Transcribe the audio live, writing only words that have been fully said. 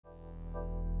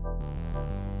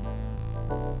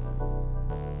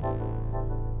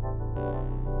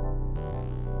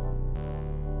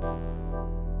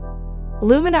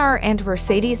Luminar and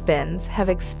Mercedes-Benz have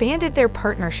expanded their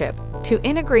partnership to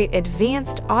integrate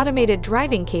advanced automated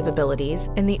driving capabilities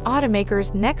in the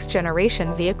automaker's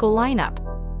next-generation vehicle lineup.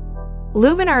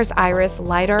 Luminar's Iris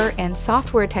LiDAR and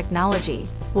software technology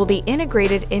will be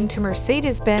integrated into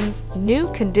Mercedes-Benz's new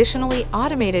conditionally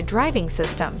automated driving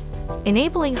system,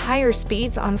 enabling higher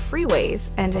speeds on freeways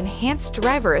and enhanced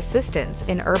driver assistance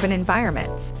in urban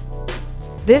environments.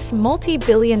 This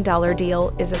multi-billion-dollar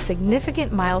deal is a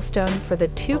significant milestone for the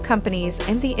two companies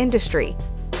and the industry,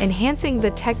 enhancing the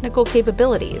technical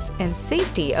capabilities and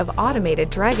safety of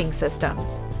automated driving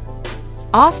systems.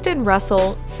 Austin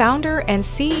Russell, founder and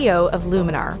CEO of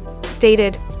Luminar,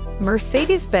 stated,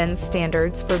 "Mercedes-Benz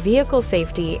standards for vehicle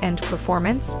safety and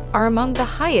performance are among the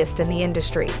highest in the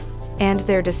industry, and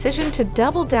their decision to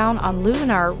double down on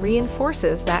Luminar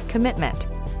reinforces that commitment.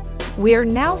 We are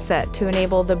now set to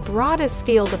enable the broadest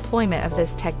scale deployment of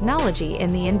this technology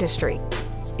in the industry.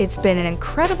 It's been an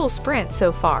incredible sprint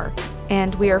so far,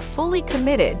 and we are fully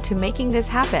committed to making this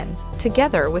happen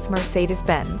together with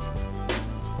Mercedes-Benz."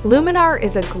 Luminar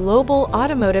is a global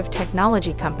automotive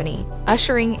technology company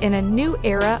ushering in a new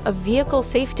era of vehicle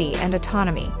safety and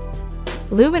autonomy.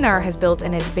 Luminar has built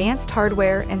an advanced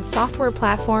hardware and software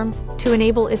platform to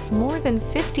enable its more than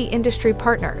 50 industry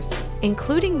partners,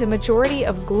 including the majority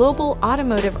of global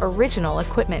automotive original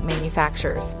equipment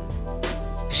manufacturers.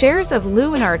 Shares of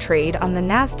Luminar trade on the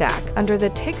NASDAQ under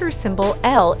the ticker symbol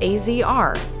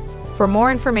LAZR. For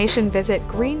more information, visit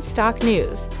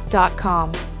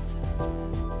greenstocknews.com.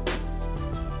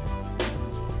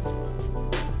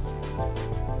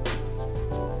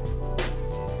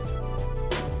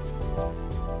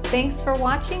 Thanks for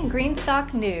watching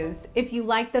Greenstock News. If you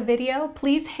liked the video,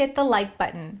 please hit the like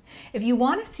button. If you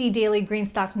want to see daily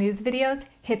Greenstock News videos,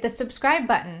 hit the subscribe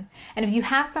button. And if you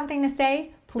have something to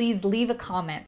say, please leave a comment.